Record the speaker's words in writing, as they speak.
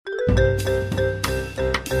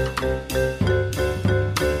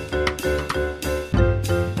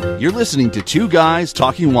You're listening to Two Guys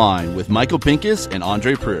Talking Wine with Michael Pincus and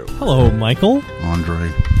Andre Prue. Hello, Michael.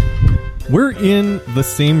 Andre. We're in the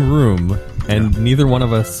same room, and neither one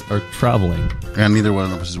of us are traveling. And neither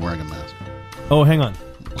one of us is wearing a mask. Oh, hang on.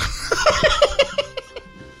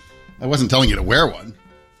 I wasn't telling you to wear one.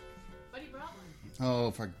 But he brought one.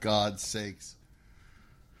 Oh, for God's sakes.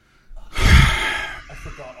 I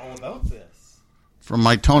forgot all about this. From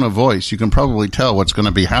my tone of voice, you can probably tell what's going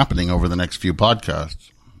to be happening over the next few podcasts.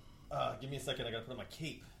 Give me a second. I got to put on my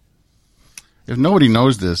cape. If nobody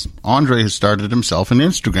knows this, Andre has started himself an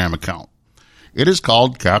Instagram account. It is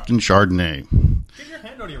called Captain Chardonnay. Get your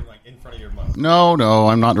hand out of your mic in front of your mouth. No,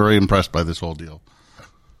 I'm not very impressed by this whole deal.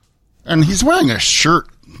 And he's wearing a shirt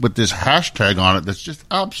with this hashtag on it that's just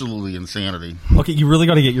absolutely insanity. Okay, you really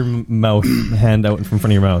got to get your hand out in front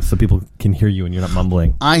of your mouth so people can hear you and you're not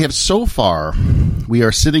mumbling. I have so far, we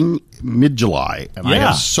are sitting mid-July, and I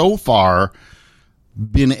have so far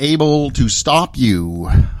been able to stop you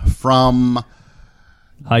from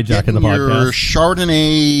hijacking the podcast, your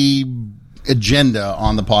Chardonnay agenda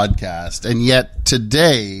on the podcast, and yet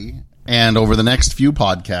today and over the next few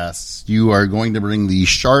podcasts, you are going to bring the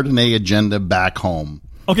Chardonnay agenda back home.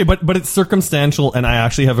 Okay, but it's circumstantial, and I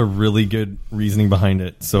actually have a really good reasoning behind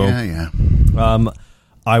it. So,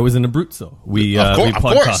 I was in Abruzzo. Of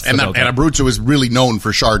course. And Abruzzo is really known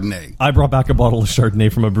for Chardonnay. I brought back a bottle of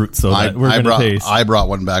Chardonnay from Abruzzo that we're going to taste. I brought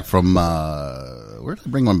one back from... where did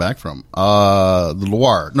I bring one back from? The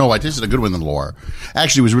Loire. No, I tasted a good one in the Loire.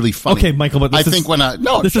 Actually, it was really funny. Okay, Michael, but this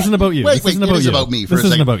isn't about you. Wait, it is about me for a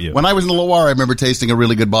second. This isn't about you. When I was in the Loire, I remember tasting a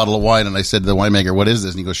really good bottle of wine, and I said to the winemaker, "What is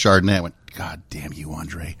this?" And he goes, "Chardonnay." I went, "God damn you,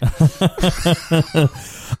 Andre."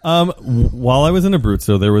 While I was in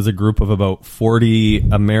Abruzzo, there was a group of about 40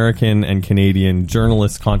 American and Canadian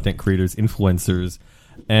journalists, content creators, influencers,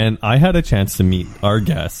 and I had a chance to meet our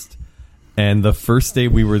guest. And the first day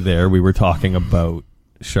we were there, we were talking about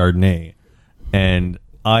Chardonnay. And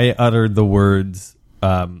I uttered the words,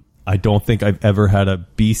 I don't think I've ever had a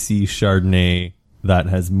BC Chardonnay that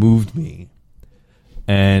has moved me.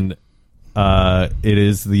 And it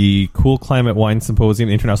is the Cool Climate Wine Symposium,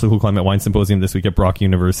 International Cool Climate Wine Symposium this week at Brock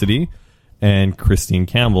University. And Christine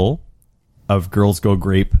Campbell of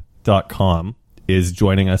girlsgogrape.com is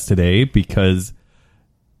joining us today because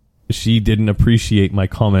she didn't appreciate my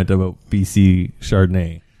comment about BC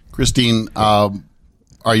Chardonnay. Christine, are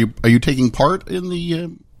you taking part in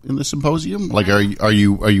the symposium? Like, are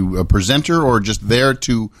you a presenter or just there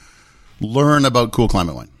to learn about cool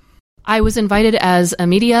climate wine? I was invited as a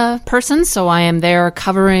media person, so I am there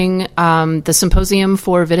covering the symposium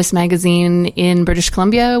for Vitis Magazine in British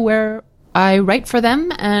Columbia, where I write for them,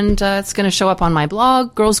 and it's going to show up on my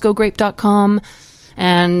blog, girlsgogrape.com.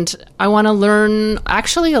 And I want to learn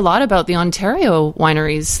actually a lot about the Ontario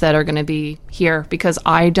wineries that are going to be here because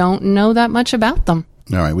I don't know that much about them.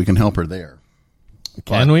 All right, we can help her there.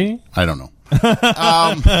 Can we? I don't know.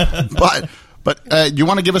 But do you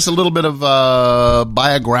want to give us a little bit of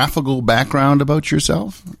biographical background about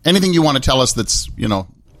yourself? Anything you want to tell us that's,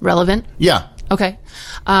 relevant? Yeah. Okay.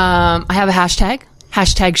 I have a hashtag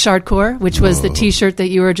Chardcore, which was the T-shirt that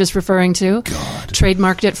you were just referring to. God.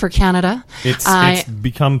 Trademarked it for Canada. It's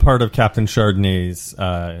become part of Captain Chardonnay's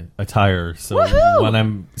attire. So when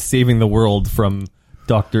I'm saving the world from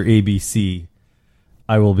Dr. ABC,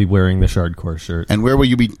 I will be wearing the Chardcore shirt. And where will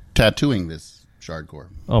you be tattooing this Chardcore?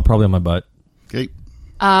 Oh, probably on my butt. Okay.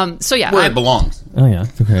 Where it belongs. Oh, yeah.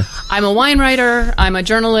 It's okay. I'm a wine writer. I'm a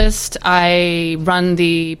journalist. I run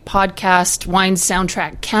the podcast Wine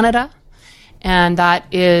Soundtrack Canada. And that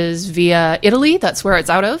is via Italy. That's where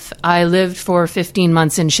it's out of. I lived for 15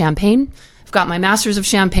 months in Champagne. I've got my Master's of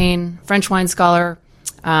Champagne, French wine scholar.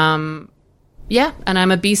 And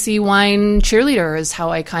I'm a BC wine cheerleader is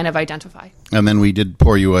how I kind of identify. And then we did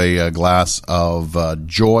pour you a glass of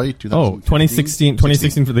Joy. 2016.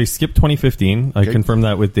 They skipped 2015. I confirmed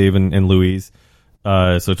that with Dave and Louise.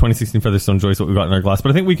 So 2016 Featherstone Joy is what we got in our glass.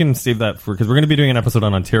 But I think we can save that because we're going to be doing an episode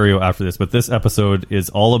on Ontario after this. But this episode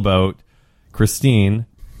is all about Christine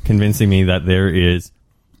convincing me that there is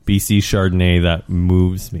BC Chardonnay that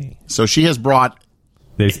moves me. So she has brought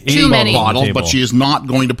too many bottles, but she is not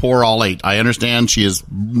going to pour all 8. I understand she has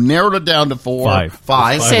narrowed it down to 4.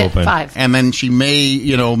 Five. And then she may,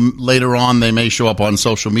 later on they may show up on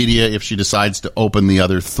social media if she decides to open the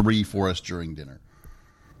other 3 for us during dinner.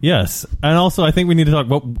 Yes. And also I think we need to talk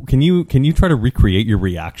about, can you try to recreate your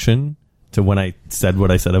reaction to when I said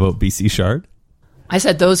what I said about BC Chard? I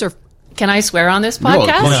said those are... Can I swear on this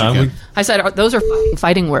podcast? No, I said those are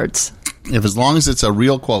fighting words. If as long as it's a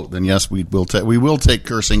real quote, then yes, we will take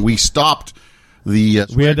cursing. We stopped the.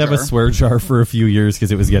 We had to have a swear jar for a few years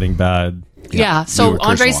because it was getting bad. Yeah. So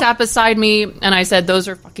Andre sat beside me, and I said, "Those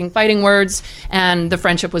are fucking fighting words," and the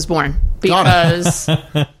friendship was born because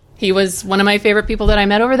he was one of my favorite people that I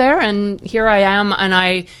met over there, and here I am,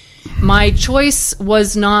 and my choice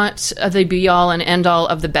was not the be-all and end-all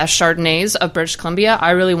of the best Chardonnays of British Columbia.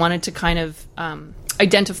 I really wanted to kind of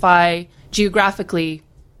identify geographically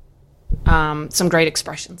some great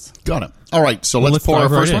expressions. Got it. All right, so let's pour our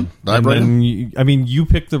first one. Dive right in. You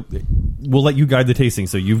pick we'll let you guide the tasting.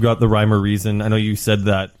 So you've got the rhyme or reason. I know you said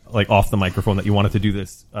that like off the microphone that you wanted to do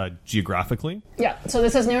this geographically. Yeah, so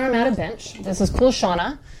this is Naramata Bench. This is Cool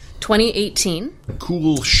Shauna. 2018.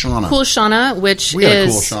 Cool Shauna, which we had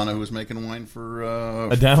a Cool Shauna who was making wine for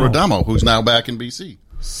Adamo, who's now back in BC.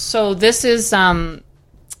 So this is Cool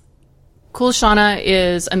Shauna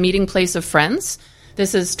is a meeting place of friends.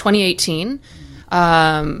 This is 2018.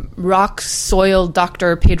 Rock soil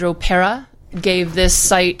Dr. Pedro Pera gave this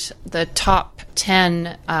site the top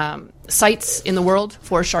 10 sites in the world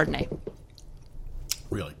for Chardonnay.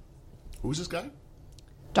 Really? Who's this guy?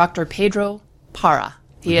 Dr. Pedro Para.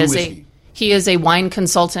 He is a wine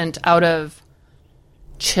consultant out of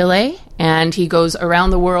Chile, and he goes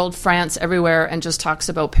around the world, France, everywhere, and just talks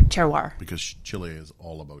about terroir. Because Chile is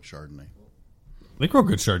all about Chardonnay. They grow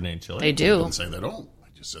good Chardonnay in Chile. They do. I didn't say they don't. I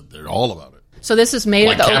just said they're all about it. So this is made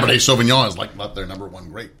at the Cabernet Sauvignon is not their number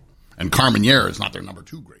one grape, and Carmenere is not their number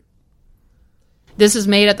 2 grape. This is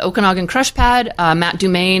made at the Okanagan Crush Pad. Matt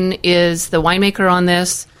Dumaine is the winemaker on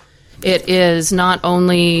this. It is not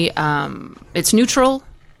only it's neutral.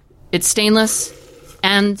 It's stainless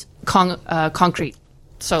and concrete.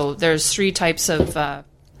 So there's 3 types of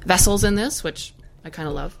vessels in this, which I kind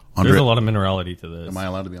of love. There's a lot of minerality to this. Am I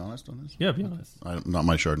allowed to be honest on this? Yeah, be honest. Not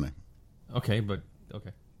my Chardonnay. Okay.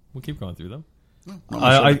 We'll keep going through them. No, not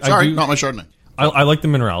my Chardonnay. I like the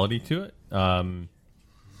minerality to it.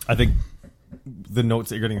 I think the notes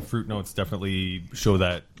that you're getting, fruit notes, definitely show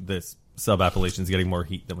that this sub-appellation is getting more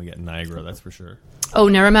heat than we get in Niagara, that's for sure. Oh,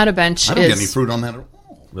 Naramata Bench I don't get any fruit on that at all.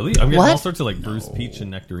 Really? I'm getting all sorts of bruised peach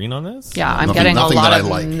and nectarine on this. Yeah, I'm getting a lot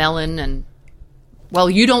of melon and... Well,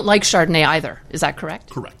 you don't like Chardonnay either. Is that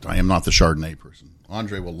correct? Correct. I am not the Chardonnay person.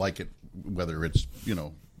 Andre will like it whether it's,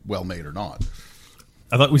 well made or not.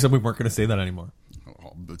 I thought we said we weren't going to say that anymore.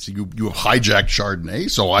 But see, you hijacked Chardonnay,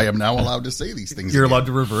 so I am now allowed to say these things. You're allowed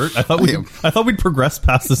to revert? I thought we'd progress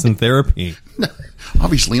past this in therapy.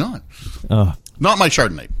 Obviously not. Not my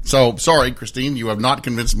Chardonnay. So, sorry, Christine, you have not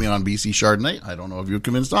convinced me on BC Chardonnay. I don't know if you've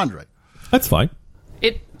convinced Andre. That's fine.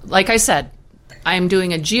 Like I said, I am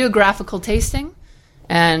doing a geographical tasting,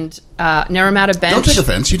 and Naramata Bench... Don't take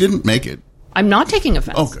offense. You didn't make it. I'm not taking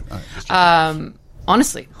offense. Okay. Right.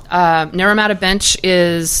 Honestly, Naramata Bench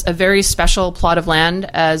is a very special plot of land.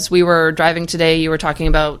 As we were driving today, you were talking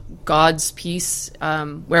about God's Peace.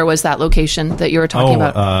 Where was that location that you were talking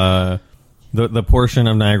about? The portion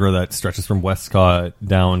of Niagara that stretches from Westcott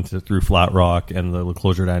down through Flat Rock and the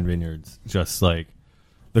Closure Dam Vineyards. Just like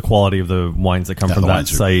the quality of the wines that come from that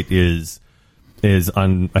site is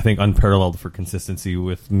I think unparalleled for consistency,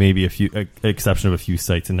 with maybe exception of a few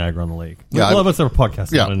sites in Niagara on the Lake. Yeah, we'll have us have a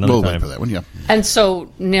podcast on another we'll time. wait for that one. Yeah, and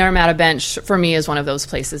so Naramata Bench for me is one of those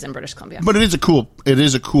places in British Columbia. But it is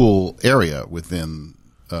a cool area within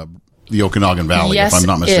the Okanagan Valley, if I'm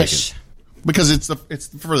not mistaken, because it's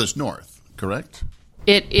the furthest north. Correct?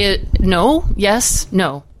 No.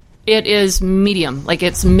 It is medium, like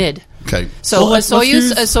it's mid. Okay. So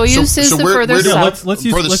Osoyoos is the furthest south.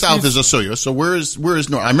 Furthest south is Osoyoos. So where is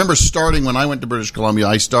north? I remember starting when I went to British Columbia,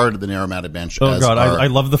 I started the Naramata Bench. Oh God, I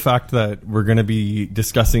love the fact that we're going to be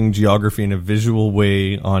discussing geography in a visual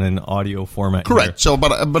way on an audio format. Correct. Here. So,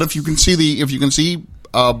 but if you can see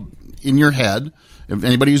in your head, if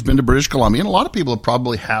anybody who's been to British Columbia, and a lot of people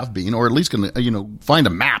have been, or at least can find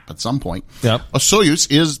a map at some point. Yep.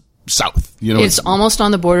 Osoyoos is south. It's almost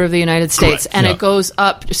on the border of the United States, and it goes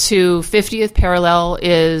up to 50th parallel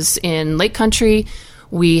is in Lake Country.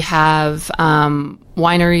 We have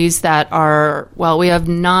wineries that are, we have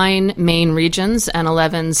 9 main regions and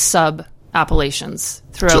 11 sub-appellations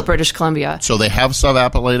throughout British Columbia. So they have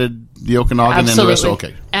sub-appellated the Okanagan and the rest?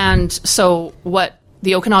 Okay. And so what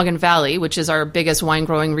the Okanagan Valley, which is our biggest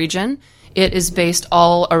wine-growing region, it is based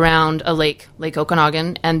all around a lake, Lake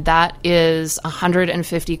Okanagan, and that is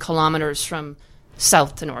 150 kilometers from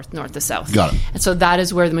south to north, north to south. Got it. And so that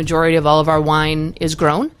is where the majority of all of our wine is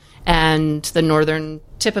grown, and the northern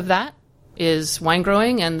tip of that is wine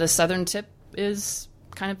growing, and the southern tip is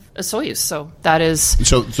kind of a Soyuz. So that is...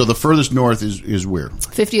 So the furthest north is where?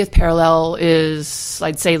 50th parallel is,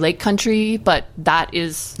 I'd say, Lake Country, but that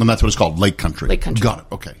is... And that's what it's called, Lake Country. Lake Country. Got it.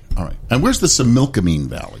 Okay. All right. And where's the Similkameen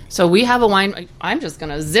Valley? So we have a wine... I'm just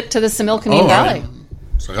going to zip to the Similkameen Valley.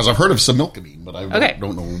 Because I've heard of Similkameen, but I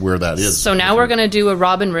don't know where that is. So now we're going to do a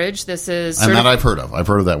Robin Ridge. This is... And that I've heard of. I've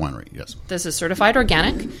heard of that winery, yes. This is certified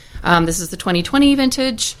organic. This is the 2020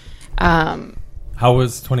 vintage. How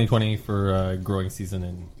was 2020 for growing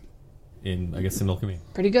season in I guess, Similkameen?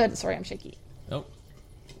 Pretty good. Sorry, I'm shaky. Oh.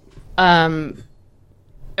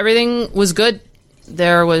 Everything was good.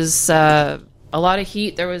 There was a lot of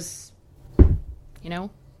heat. There was,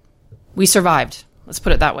 we survived. Let's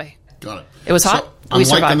put it that way. Got it. It was hot. So I'm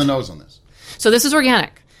liking the nose on this. So this is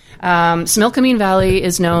organic. Similkameen Valley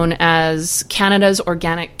is known as Canada's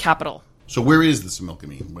organic capital. So where is the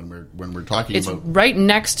Similkameen when we're talking about? It's right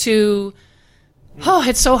next to. Oh,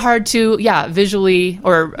 it's so hard to visually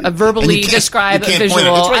or verbally describe a visual.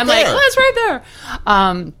 I'm like, it's right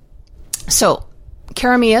there. So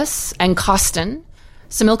Carameus and Costin,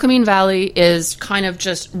 Similkameen Valley is kind of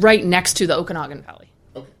just right next to the Okanagan Valley.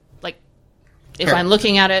 If I'm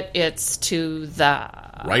looking at it, it's to the...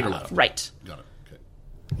 Right or left? Right. Got it. Okay.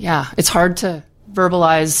 Yeah, it's hard to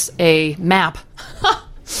verbalize a map.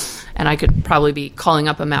 And I could probably be calling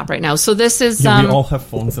up a map right now. So this is... we all have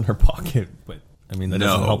phones in our pocket, but that doesn't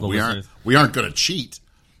help the listeners. We aren't going to cheat.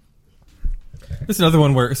 This is another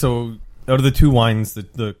one where, so out of the two wines,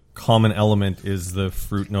 the common element is the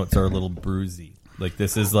fruit notes are a little bruisey. Like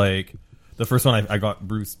this is like... The first one I got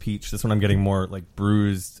bruised peach. This one I'm getting more like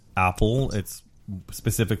bruised apple. It's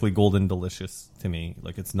specifically golden delicious to me.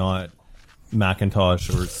 Like it's not Macintosh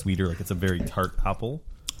or sweeter. Like it's a very tart apple.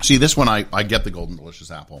 See, this one I get the golden delicious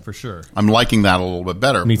apple for sure. I'm liking that a little bit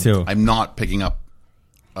better. Me too. I'm not picking up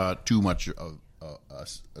too much of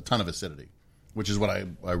a ton of acidity, which is what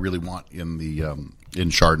I really want in the in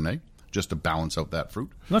Chardonnay, just to balance out that fruit.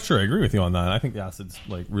 I'm not sure I agree with you on that. I think the acid's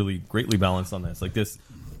like really greatly balanced on this. Like this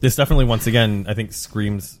definitely, once again, I think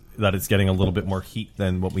screams that it's getting a little bit more heat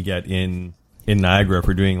than what we get in Niagara if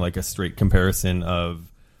we're doing like a straight comparison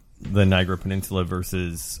of the Niagara Peninsula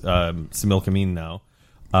versus Similkameen now.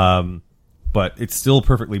 But it's still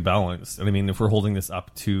perfectly balanced. And I mean, if we're holding this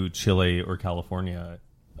up to Chile or California,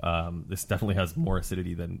 this definitely has more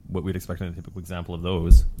acidity than what we'd expect in a typical example of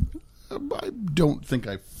those. I don't think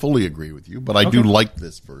I fully agree with you, but I do like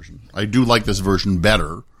this version. I do like this version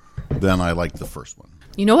better than I like the first one.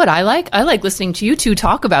 You know what I like? I like listening to you two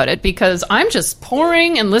talk about it because I'm just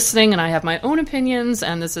pouring and listening, and I have my own opinions,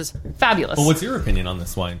 and this is fabulous. Well, what's your opinion on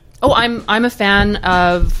this wine? Oh, I'm a fan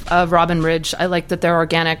of Robin Ridge. I like that they're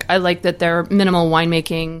organic. I like that they're minimal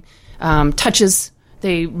winemaking touches.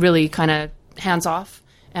 They really kind of hands off,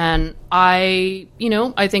 and I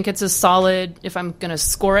think it's a solid. If I'm going to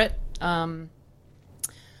score it,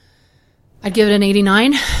 I'd give it an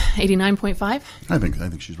 89, 89.5. I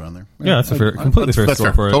think she's around there. Yeah, that's a completely fair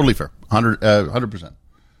score for it. Totally fair. 100%.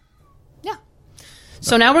 Yeah.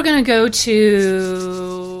 So now we're going to go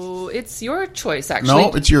to... It's your choice, actually.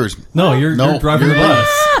 No, it's yours. No, you're driving the bus.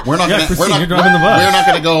 We're not you're driving the bus. We're not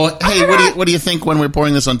going to go, hey, what do you think when we're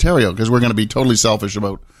pouring this Ontario? Because we're going to be totally selfish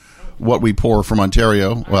about what we pour from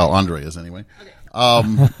Ontario. Well, Andre is anyway. Okay.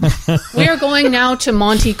 We are going now to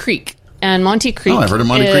Monty Creek. And Monty Creek I've heard of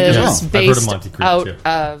Monty Creek as well. is based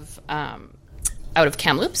out of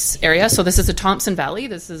Kamloops area. So this is the Thompson Valley.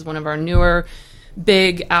 This is one of our newer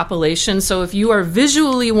big appellations. So if you are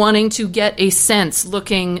visually wanting to get a sense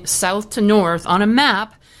looking south to north on a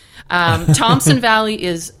map, Thompson Valley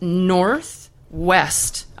is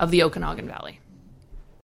northwest of the Okanagan Valley.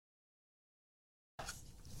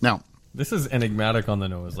 Now, this is enigmatic on the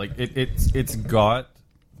nose. Like it's got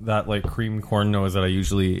that like cream corn nose that I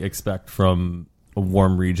usually expect from a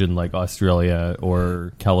warm region like Australia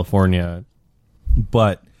or California,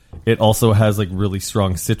 but it also has like really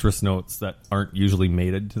strong citrus notes that aren't usually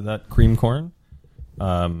mated to that cream corn.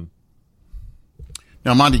 Now,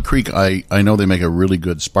 Monty Creek, I know they make a really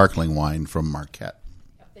good sparkling wine from Marquette.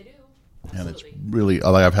 Yep, they do. Absolutely. And it's really,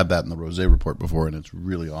 I've had that in the Rosé report before, and it's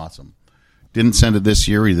really awesome. Didn't send it this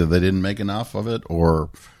year. Either they didn't make enough of it, or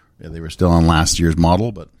they were still on last year's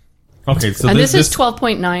model. But okay, so this is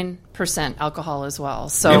 12.9% alcohol as well.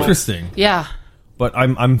 So interesting. Yeah, but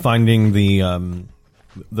I'm finding the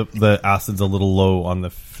acid's a little low on the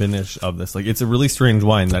finish of this. Like it's a really strange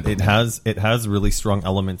wine that it has really strong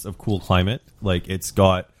elements of cool climate. Like it's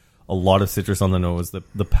got a lot of citrus on the nose.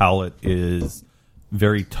 The palate is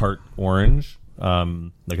very tart orange.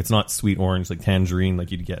 Like it's not sweet orange like tangerine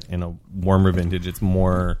like you'd get in a warmer vintage. It's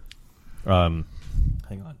more hang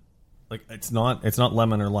on. like it's not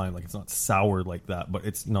lemon or lime, like it's not sour like that, but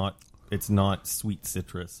it's not sweet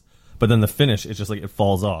citrus. But then the finish, it's just like it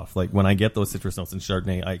falls off. Like when I get those citrus notes in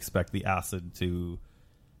Chardonnay, I expect the acid to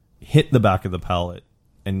hit the back of the palate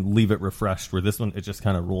and leave it refreshed, where this one, it just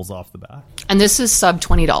kind of rolls off the back. And this is sub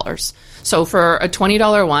 $20. So for a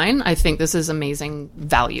 $20 wine, I think this is amazing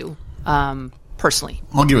value, personally.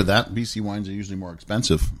 I'll give it that. BC wines are usually more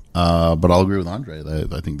expensive. But I'll agree with Andre.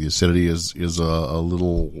 I think the acidity is a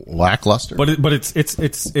little lackluster. But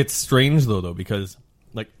it's strange though, because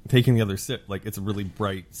like taking the other sip, like it's a really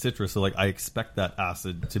bright citrus, so like I expect that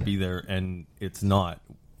acid to be there, and it's not.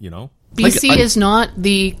 BC is not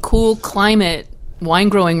the cool climate wine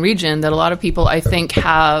growing region that a lot of people, I think,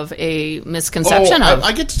 have a misconception of.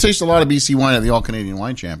 I get to taste a lot of BC wine at the All Canadian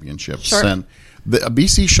Wine Championships, sure. And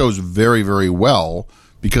BC shows very, very well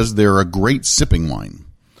because they're a great sipping wine.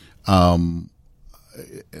 And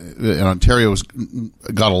Ontario's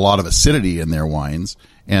got a lot of acidity in their wines,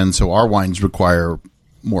 and so our wines require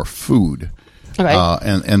more food. Okay.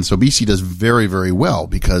 And so BC does very, very well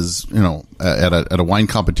because, at a wine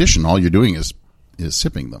competition, all you're doing is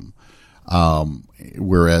sipping them.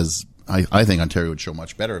 Whereas I think Ontario would show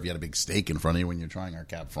much better if you had a big steak in front of you when you're trying our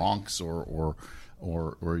Cab Francs or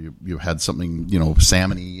you had something,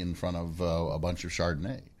 salmon-y in front of a bunch of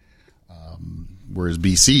Chardonnay. Whereas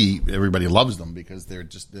BC, everybody loves them because they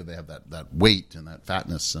have that weight and that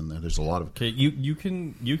fatness, and there's a lot of. Okay, you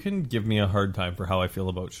can give me a hard time for how I feel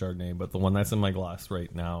about Chardonnay, but the one that's in my glass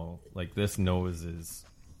right now, like this nose is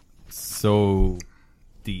so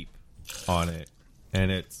deep on it,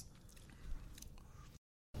 and it's.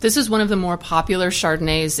 This is one of the more popular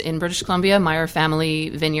Chardonnays in British Columbia. Meyer Family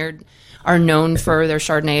Vineyard are known for their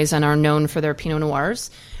Chardonnays and are known for their Pinot Noirs.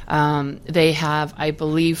 They have, I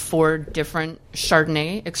believe, 4 different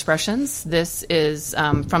Chardonnay expressions. This is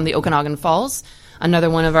from the Okanagan Falls, another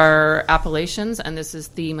one of our appellations, and this is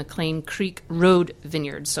the McLean Creek Road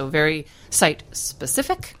Vineyard, so very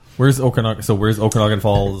site-specific. Where's Okanagan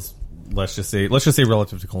Falls? Let's just say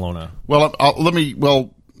relative to Kelowna.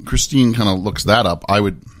 Well, Christine kind of looks that up. I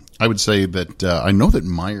would say that I know that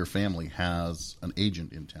Meyer Family has an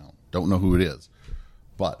agent in town. Don't know who it is,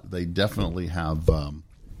 but they definitely have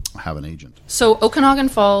an agent. So Okanagan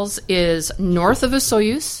Falls is north of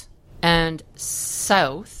Osoyoos and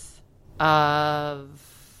south of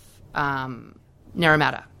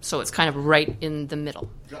Naramata. So it's kind of right in the middle.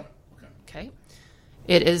 Got it. Okay.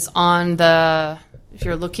 It is if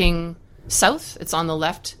you're looking south, it's on the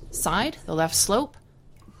left side, the left slope.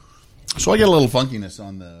 So I get a little funkiness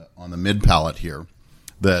on the mid palate here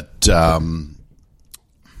that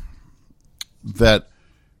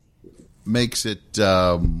makes it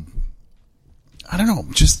I don't know,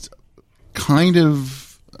 just kind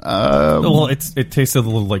of well, it tastes a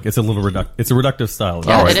little like it's a reductive style.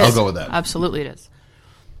 Yeah, all right, it is. I'll go with that. Absolutely, it is.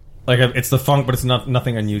 Like it's the funk, but it's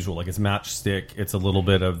nothing unusual. Like it's matchstick. It's a little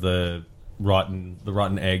bit of the rotten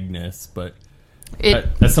eggness, but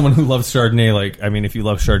as someone who loves Chardonnay, like, I mean, if you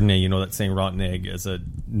love Chardonnay, you know that saying rotten egg as a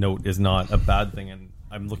note is not a bad thing, and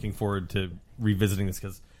I'm looking forward to revisiting this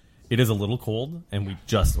because it is a little cold, and we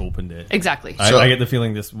just opened it. Exactly. I get the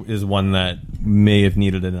feeling this is one that may have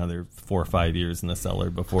needed another 4 or 5 years in the cellar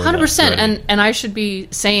before. 100%. And I should be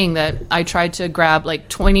saying that I tried to grab, like,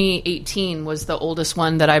 2018 was the oldest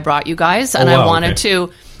one that I brought you guys, and I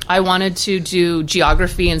wanted to do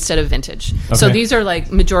geography instead of vintage. Okay. So these are like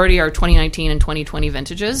majority are 2019 and 2020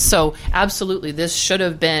 vintages. So absolutely, this should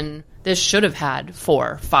have had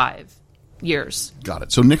 4 or 5 years. Got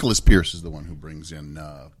it. So Nicholas Pierce is the one who brings in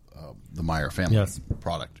the Meyer Family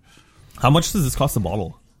product. How much does this cost a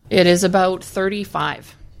bottle? It is about $35.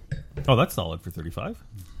 Oh, that's solid for $35.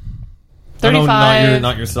 35.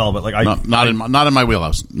 Not your style, but like not in my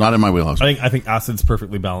wheelhouse. Not in my wheelhouse. I think acid's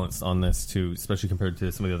perfectly balanced on this too, especially compared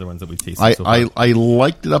to some of the other ones that we've tasted. So far. I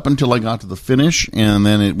liked it up until I got to the finish, and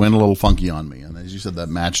then it went a little funky on me. And as you said, that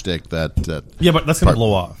matchstick, that yeah, but that's going to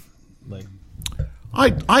blow off. Like,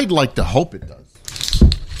 I'd like to hope it does.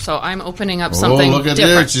 So I'm opening up something. Oh, look at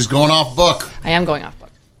different. this! She's going off book. I am going off book.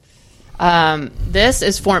 This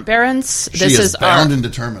is Fort Barons. She is bound and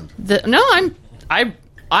determined.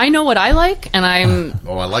 I know what I like, and I'm.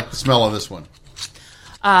 Oh, I like the smell of this one.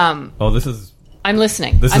 This is. I'm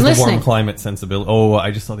listening. This is the warm climate sensibility. Oh, I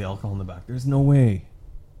just saw the alcohol in the back. There's no way.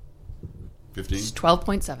 15.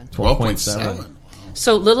 12.7. 12.7.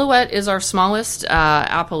 So Lillooet is our smallest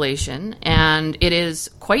appellation, and it is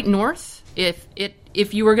quite north.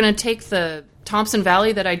 If you were going to take the Thompson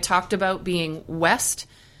Valley that I talked about being west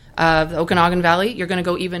of the Okanagan Valley, you're going to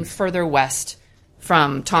go even further west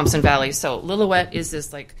from Thompson Valley. So Lillooet is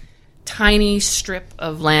this like tiny strip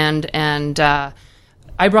of land, and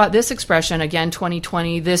I brought this expression, again,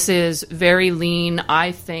 2020. This is very lean.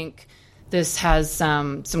 I think this has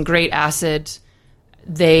some great acid.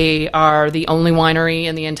 They are the only winery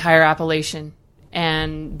in the entire appellation,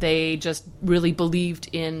 and they just really believed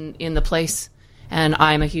in the place. And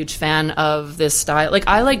I'm a huge fan of this style. Like,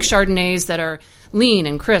 I like Chardonnays that are lean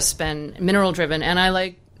and crisp and mineral-driven, and I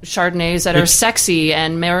like Chardonnays that are sexy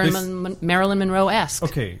and Marilyn Monroe-esque.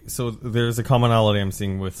 Okay, so there's a commonality I'm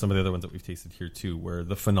seeing with some of the other ones that we've tasted here, too, where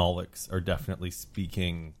the phenolics are definitely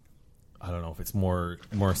speaking... I don't know if it's more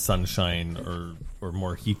sunshine or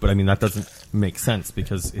more heat, but I mean, that doesn't make sense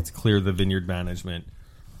because it's clear the vineyard management.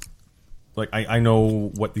 Like, I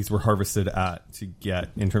know what these were harvested at to get,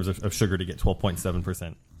 in terms of sugar, to get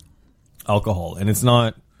 12.7% alcohol. And it's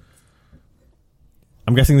not,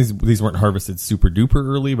 I'm guessing these weren't harvested super duper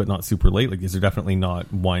early, but not super late. Like, these are definitely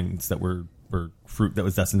not wines that were fruit that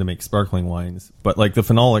was destined to make sparkling wines. But like the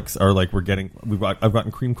phenolics are like, I've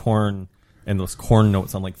gotten cream corn and those corn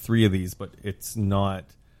notes on like 3 of these, but it's not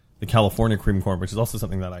the California cream corn, which is also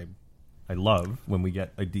something that I love when we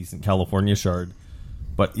get a decent California Chard.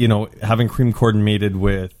 But, you know, having cream corn mated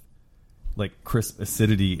with like crisp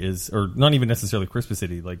acidity or not even necessarily crisp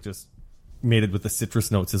acidity, like just mated with the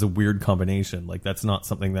citrus notes is a weird combination. Like, that's not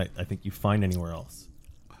something that I think you find anywhere else.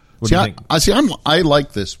 What do you think? I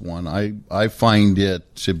like this one. I find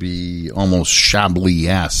it to be almost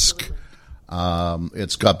Chablis-esque.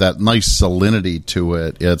 It's got that nice salinity to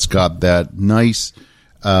it. It's got that nice,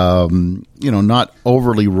 not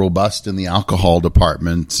overly robust in the alcohol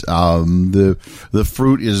department. The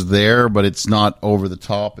fruit is there, but it's not over the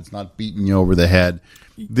top. It's not beating you over the head.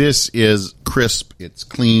 This is crisp. It's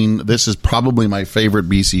clean. This is probably my favorite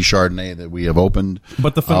BC Chardonnay that we have opened.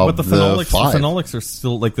 But the phenolics are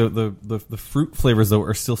still like the fruit flavors though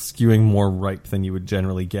are still skewing more ripe than you would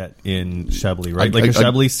generally get in Chablis, right? Like a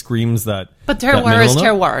Chablis screams that. But terroir is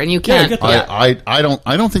terroir, and you can't. I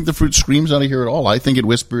don't think the fruit screams out of here at all. I think it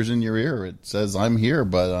whispers in your ear. It says, "I'm here,"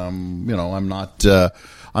 but I'm not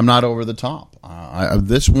over the top.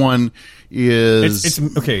 This one is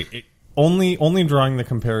it's okay. Only drawing the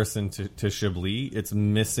comparison to Chablis, it's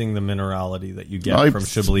missing the minerality that you get from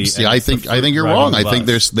Chablis. See, I think you're wrong. I think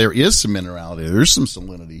there is some minerality. There's some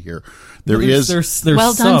salinity here. There's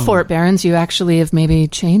well done, Fort Barons. You actually have maybe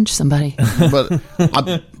changed somebody.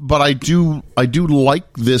 but I do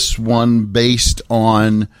like this one based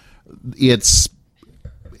on its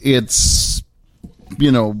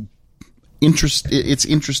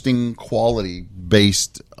interesting quality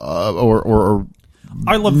based or.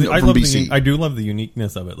 I do love the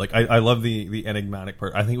uniqueness of it. Like I love the enigmatic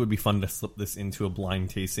part. I think it would be fun to slip this into a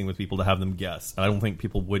blind tasting with people to have them guess. I don't think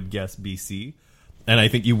people would guess BC, and I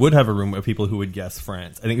think you would have a room of people who would guess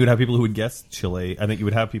France. I think you would have people who would guess Chile. I think you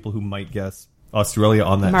would have people who might guess Australia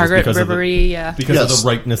on that. Margaret Rivery, because of the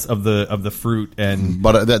ripeness of the fruit. And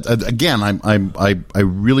but again, I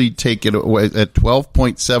really take it away at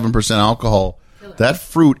 12.7% alcohol. That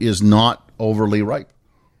fruit is not overly ripe.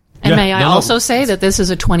 And may I also say that this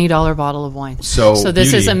is a $20 bottle of wine. So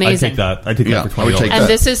this is amazing. I take that for $20. And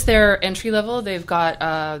this is their entry level. They've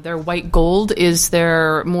got their white gold is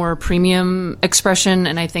their more premium expression,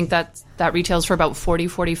 and I think that retails for about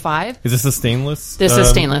 $40-$45. Is this a stainless? This is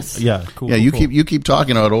stainless. Yeah, cool. Yeah, you keep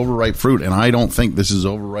talking about overripe fruit, and I don't think this is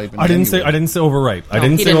overripe. I didn't say overripe. I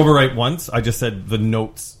didn't say overripe once. I just said the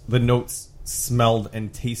notes smelled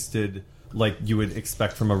and tasted like you would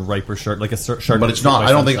expect from a riper Chardonnay, like a Chardonnay. But it's not.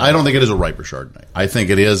 I don't think it is a riper Chardonnay. I think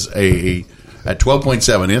it is at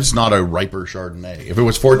 12.7. It's not a riper Chardonnay. If it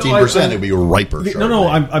was 14%, it'd be a riper Chardonnay. No,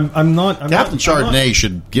 I'm not. Captain Chardonnay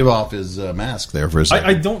should give off his mask there for a second.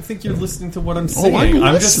 I don't think you're listening to what I'm saying.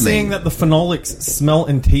 I'm just saying that the phenolics smell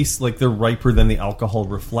and taste like they're riper than the alcohol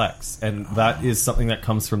reflects, and that is something that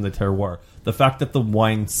comes from the terroir. The fact that the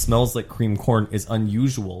wine smells like cream corn is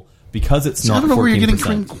unusual. Because it's not 14%. I don't know where you're getting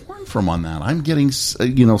cream corn from on that. I'm getting,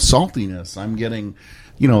 saltiness. I'm getting,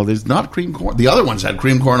 there's not cream corn. The other ones had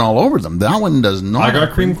cream corn all over them. That one does not. I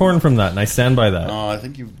got cream corn from that, and I stand by that. I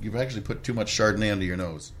think you've actually put too much Chardonnay under your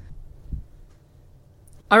nose.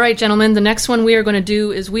 All right, gentlemen. The next one we are going to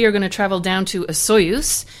do is we are going to travel down to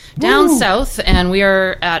Osoyoos, down south, and we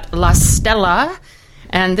are at La Stella,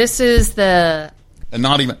 and this is the. And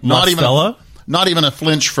not even a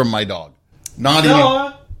flinch from my dog. Not Stella.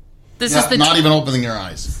 Even. This is not even opening her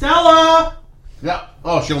eyes. Stella! Yeah.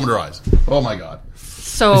 Oh, she opened her eyes. Oh, my God.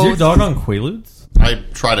 So is your dog on Quaaludes? I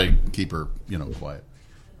try to keep her, quiet.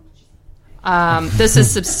 This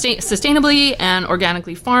is sustainably and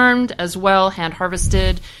organically farmed as well, hand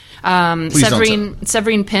harvested.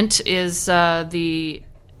 Severine Pint is the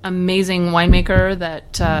amazing winemaker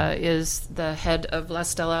that is the head of La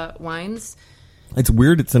Stella Wines. It's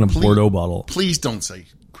weird it's in a Bordeaux bottle. Please don't say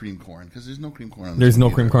cream corn, because there's no cream corn on this. There's no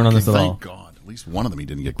cream corn on this at all. Thank God. At least one of them he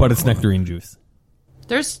didn't get. But it's nectarine juice.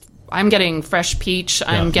 I'm getting fresh peach.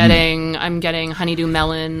 I'm getting honeydew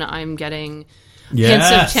melon. I'm getting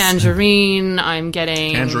hints of tangerine. I'm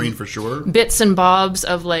getting tangerine for sure. Bits and bobs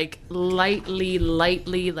of like lightly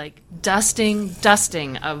like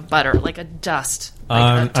dusting of butter, like a dust.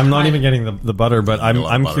 Like I'm not even getting the butter, but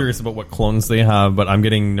I'm curious about what clones they have. But I'm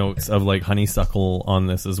getting notes of like honeysuckle on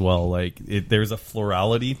this as well. Like there's a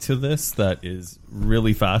florality to this that is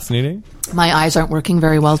really fascinating. My eyes aren't working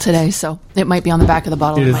very well today, so it might be on the back of the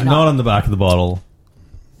bottle. It is not on the back of the bottle.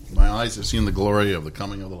 My eyes have seen the glory of the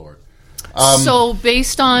coming of the Lord. So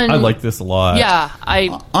based on... I like this a lot. Yeah,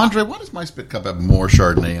 Andre, why does my spit cup have more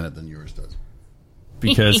Chardonnay in it than yours does?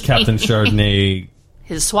 Because Captain Chardonnay...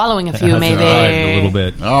 is swallowing a few, maybe. A little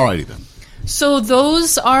bit. All righty then. So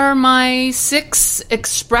those are my 6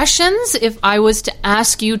 expressions. If I was to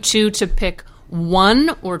ask you to pick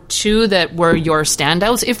 1 or 2 that were your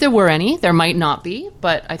standouts, if there were any, there might not be,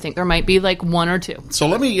 but I think there might be like 1 or 2. So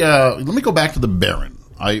let me go back to the Baron.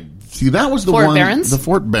 That was the Fort one. Barons? The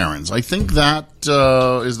Fort Barons. I think that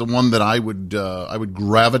is the one that I would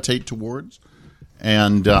gravitate towards,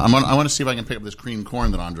 and I want to see if I can pick up this cream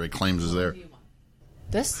corn that Andre claims is there.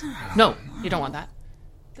 This? No, you don't want that.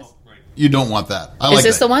 You don't want that. Is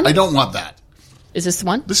this the one? I don't want that. Is this the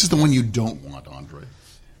one? This is the one you don't want, Andre.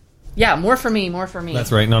 Yeah, more for me.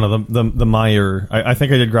 That's right. No, the Meyer. I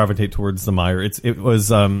think I did gravitate towards the Meyer. It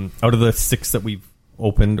was out of the 6 that we've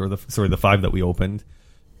opened, or the 5 that we opened.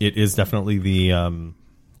 It is definitely the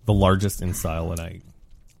largest in style, and I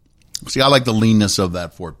like the leanness of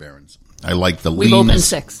that Fort Barons. I like the leanness. We've opened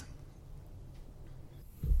 6.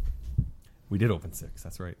 We did open 6.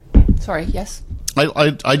 That's right. Sorry. Yes.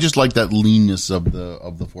 I just like that leanness of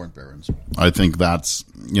the Fort Barons. I think that's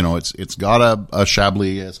it's got a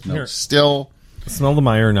Chablis note still. Smell the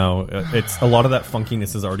Meyer now. It's a lot of that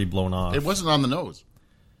funkiness is already blown off. It wasn't on the nose.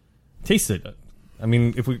 Taste it. I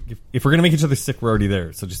mean, if we're gonna make each other sick, we're already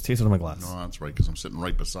there. So just taste it on my glass. No, that's right, because I'm sitting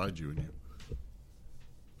right beside you.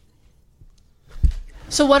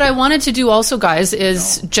 So what I wanted to do also, guys,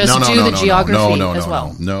 is do the geography as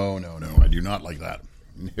well. No. I do not like that.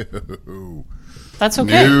 No. That's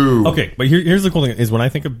okay. No. Okay, but here's the cool thing is when I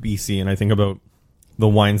think of BC and I think about the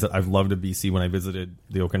wines that I've loved of BC when I visited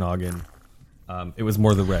the Okanagan, it was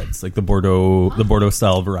more the reds, like the Bordeaux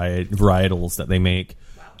style varietals that they make.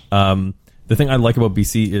 The thing I like about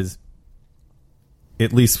BC is,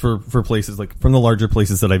 at least for places like from the larger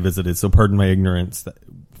places that I visited, so pardon my ignorance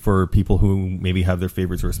for people who maybe have their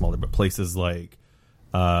favorites who are smaller, but places like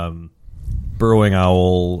Burrowing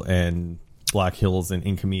Owl and Black Hills and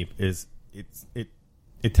Inkameep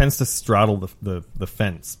it tends to straddle the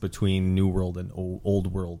fence between New World and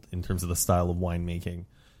Old World in terms of the style of winemaking.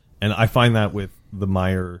 And I find that with the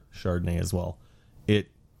Meyer Chardonnay as well. It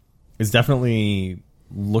is definitely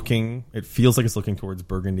it feels like it's looking towards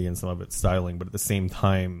Burgundy and some of its styling, but at the same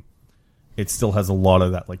time, it still has a lot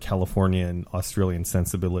of that like California and Australian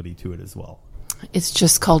sensibility to it as well. It's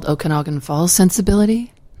just called Okanagan Falls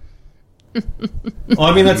sensibility. Well,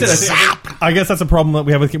 I mean, that's it. I guess that's a problem that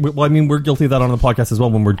we have with. Well, I mean, we're guilty of that on the podcast as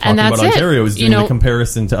well when we're talking about Ontario, is doing the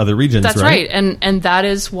comparison to other regions. That's right, and that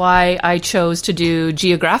is why I chose to do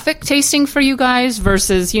geographic tasting for you guys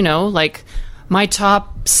versus like my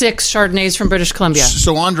top 6 Chardonnays from British Columbia.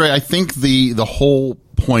 So, Andre, I think the whole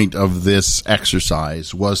point of this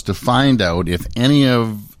exercise was to find out if any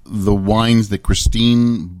of the wines that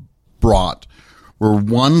Christine brought were,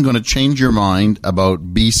 1, going to change your mind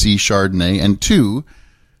about BC Chardonnay, and 2,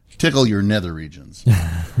 tickle your nether regions.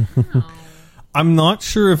 I'm not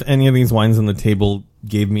sure if any of these wines on the table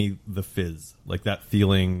gave me the fizz, like that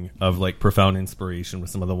feeling of like profound inspiration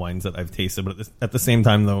with some of the wines that I've tasted. But at the same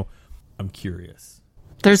time, though, I'm curious.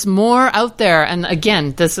 There's more out there, and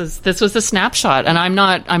again, this was a snapshot, and I'm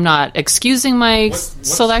not excusing my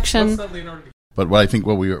selection. But what I think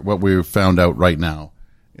what we found out right now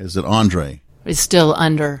is that Andre is still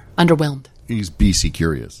underwhelmed. He's BC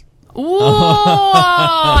curious. Whoa!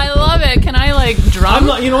 I love it. Can I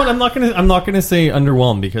drum? I'm not gonna say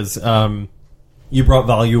underwhelmed because you brought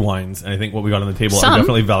value wines, and I think what we got on the table are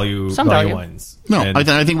definitely value wines. No,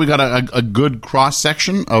 I think we got a good cross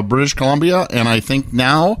section of British Columbia, and I think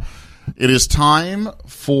now it is time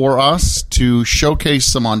for us to showcase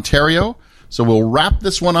some Ontario. So we'll wrap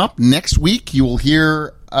this one up. Next week, you will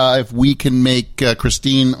hear if we can make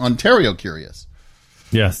Christine Ontario curious.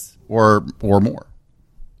 Yes. Or more.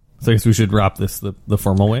 So I guess we should wrap this the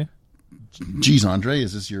formal way. Geez, Andre,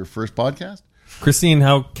 is this your first podcast? Christine,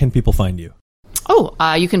 how can people find you?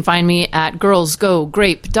 You can find me at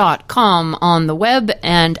girlsgogrape.com on the web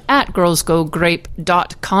and at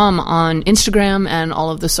girlsgogrape.com on Instagram and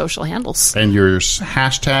all of the social handles. And your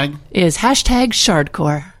hashtag? Is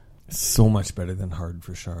 #Shardcore. So much better than hard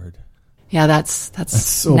for shard. Yeah, that's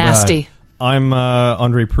so nasty. Bad. I'm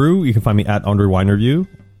Andre Prue. You can find me at Andre Wine Review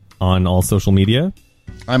on all social media.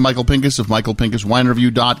 I'm Michael Pincus of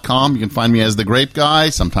michaelpincuswinereview.com. You can find me as The Grape Guy,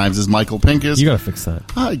 sometimes as Michael Pincus. You got to fix that.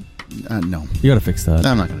 No. You got to fix that.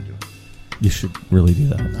 I'm not going to do it. You should really do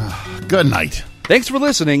that. Good night. Thanks for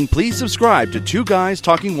listening. Please subscribe to Two Guys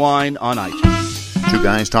Talking Wine on iTunes. Two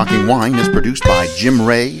Guys Talking Wine is produced by Jim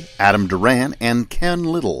Ray, Adam Duran, and Ken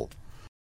Little.